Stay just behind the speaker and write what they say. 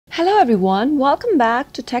Hello everyone, welcome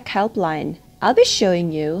back to Tech Helpline. I'll be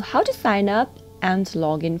showing you how to sign up and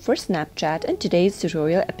log in for Snapchat in today's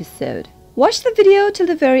tutorial episode. Watch the video till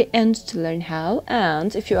the very end to learn how,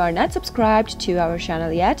 and if you are not subscribed to our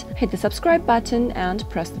channel yet, hit the subscribe button and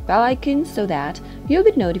press the bell icon so that you'll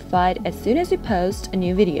be notified as soon as we post a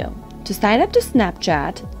new video. To sign up to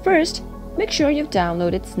Snapchat, first make sure you've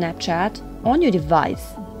downloaded Snapchat on your device.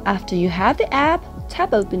 After you have the app,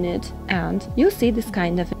 tap open it and you'll see this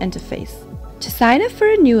kind of interface. To sign up for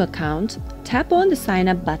a new account, tap on the sign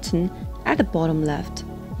up button at the bottom left.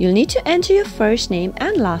 You'll need to enter your first name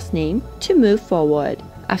and last name to move forward.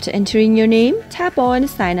 After entering your name, tap on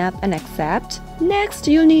sign up and accept. Next,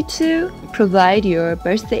 you'll need to provide your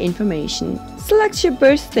birthday information. Select your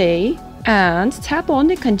birthday and tap on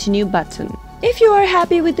the continue button. If you are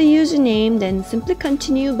happy with the username, then simply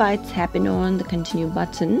continue by tapping on the continue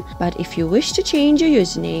button. But if you wish to change your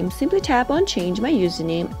username, simply tap on change my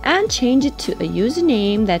username and change it to a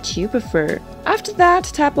username that you prefer. After that,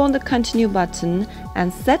 tap on the continue button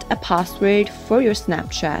and set a password for your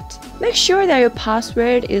Snapchat. Make sure that your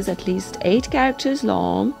password is at least 8 characters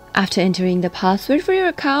long. After entering the password for your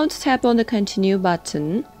account, tap on the continue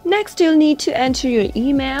button. Next, you'll need to enter your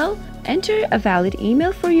email. Enter a valid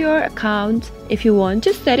email for your account. If you want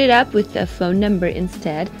to set it up with a phone number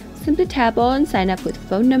instead, simply tap on sign up with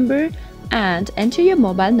phone number and enter your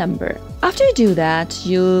mobile number. After you do that,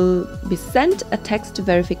 you'll be sent a text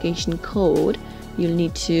verification code. You'll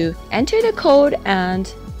need to enter the code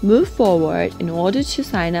and move forward in order to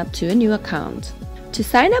sign up to a new account. To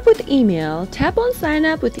sign up with email, tap on sign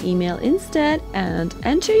up with email instead and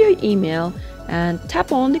enter your email and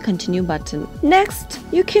tap on the continue button. Next,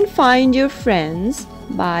 you can find your friends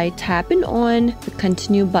by tapping on the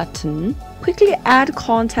continue button. Quickly add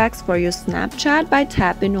contacts for your Snapchat by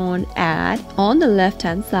tapping on add on the left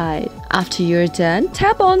hand side. After you're done,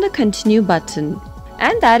 tap on the continue button.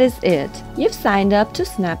 And that is it. You've signed up to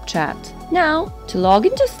Snapchat. Now, to log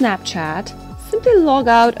into Snapchat, simply log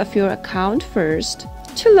out of your account first.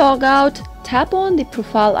 To log out, tap on the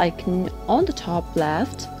profile icon on the top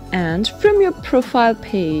left. And from your profile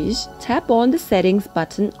page, tap on the settings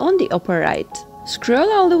button on the upper right.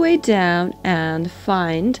 Scroll all the way down and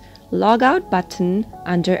find logout button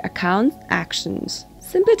under account actions.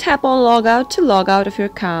 Simply tap on logout to log out of your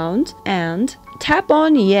account and tap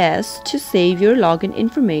on yes to save your login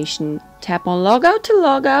information. Tap on logout to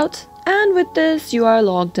log out, and with this you are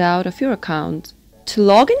logged out of your account. To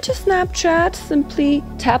log into Snapchat, simply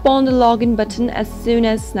tap on the login button as soon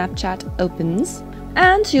as Snapchat opens,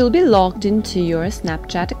 and you'll be logged into your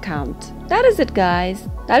Snapchat account. That is it, guys.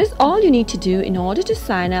 That is all you need to do in order to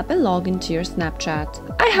sign up and log into your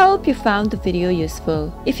Snapchat. I hope you found the video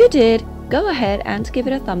useful. If you did, go ahead and give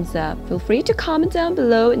it a thumbs up. Feel free to comment down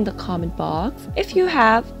below in the comment box if you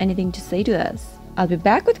have anything to say to us. I'll be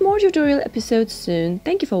back with more tutorial episodes soon.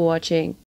 Thank you for watching.